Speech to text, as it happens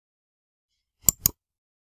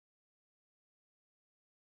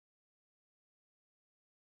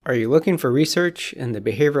Are you looking for research in the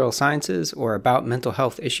behavioral sciences or about mental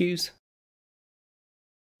health issues?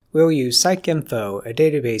 We'll use PsycINFO, a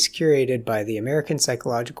database curated by the American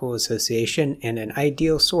Psychological Association and an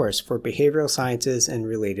ideal source for behavioral sciences and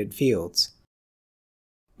related fields.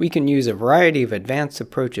 We can use a variety of advanced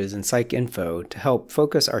approaches in PsycINFO to help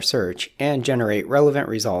focus our search and generate relevant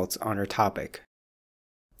results on our topic.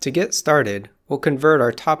 To get started, we'll convert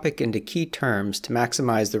our topic into key terms to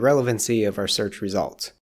maximize the relevancy of our search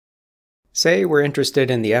results. Say we're interested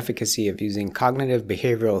in the efficacy of using cognitive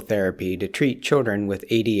behavioral therapy to treat children with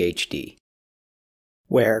ADHD,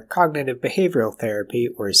 where cognitive behavioral therapy,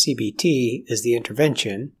 or CBT, is the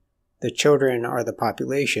intervention, the children are the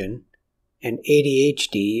population, and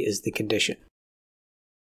ADHD is the condition.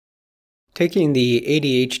 Taking the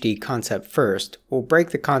ADHD concept first, we'll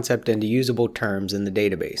break the concept into usable terms in the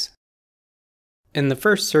database. In the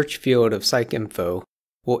first search field of PsycINFO,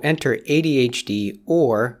 we'll enter ADHD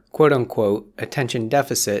or quote-unquote attention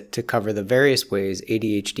deficit to cover the various ways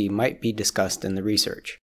ADHD might be discussed in the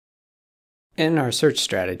research. In our search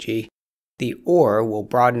strategy, the or will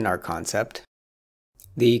broaden our concept.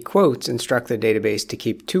 The quotes instruct the database to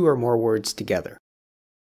keep two or more words together.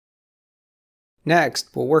 Next,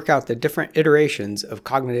 we'll work out the different iterations of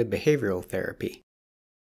cognitive behavioral therapy.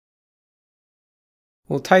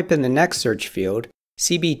 We'll type in the next search field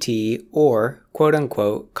CBT or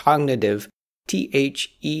quote-unquote cognitive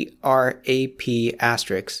THERAP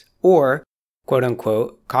asterisk or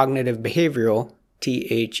quote-unquote cognitive behavioral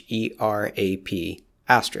THERAP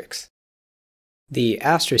asterisk. The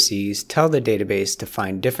asterisks tell the database to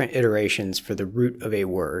find different iterations for the root of a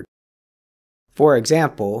word. For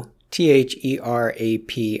example,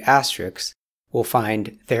 THERAP asterisk will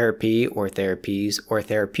find therapy or therapies or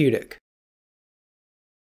therapeutic.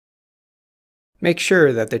 Make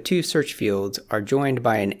sure that the two search fields are joined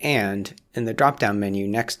by an AND in the drop-down menu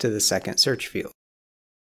next to the second search field.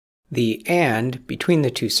 The AND between the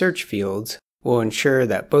two search fields will ensure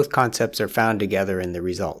that both concepts are found together in the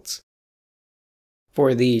results.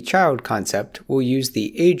 For the child concept, we'll use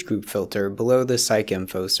the age group filter below the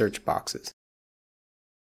PsycINFO search boxes.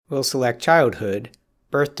 We'll select childhood,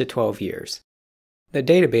 birth to 12 years. The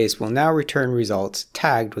database will now return results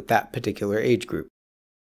tagged with that particular age group.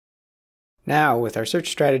 Now, with our search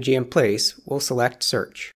strategy in place, we'll select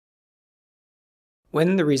Search.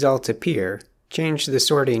 When the results appear, change the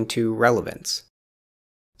sorting to Relevance.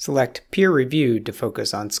 Select Peer Reviewed to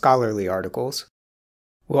focus on scholarly articles.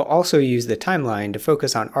 We'll also use the timeline to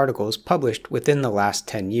focus on articles published within the last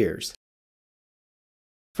 10 years.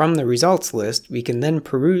 From the results list, we can then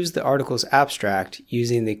peruse the article's abstract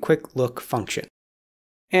using the Quick Look function.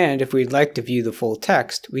 And if we'd like to view the full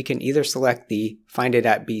text, we can either select the Find It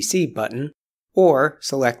at BC button or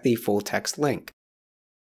select the full text link.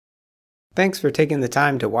 Thanks for taking the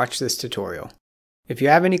time to watch this tutorial. If you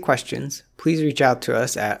have any questions, please reach out to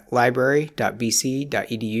us at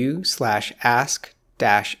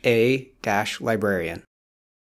library.bc.edu/ask-a-librarian.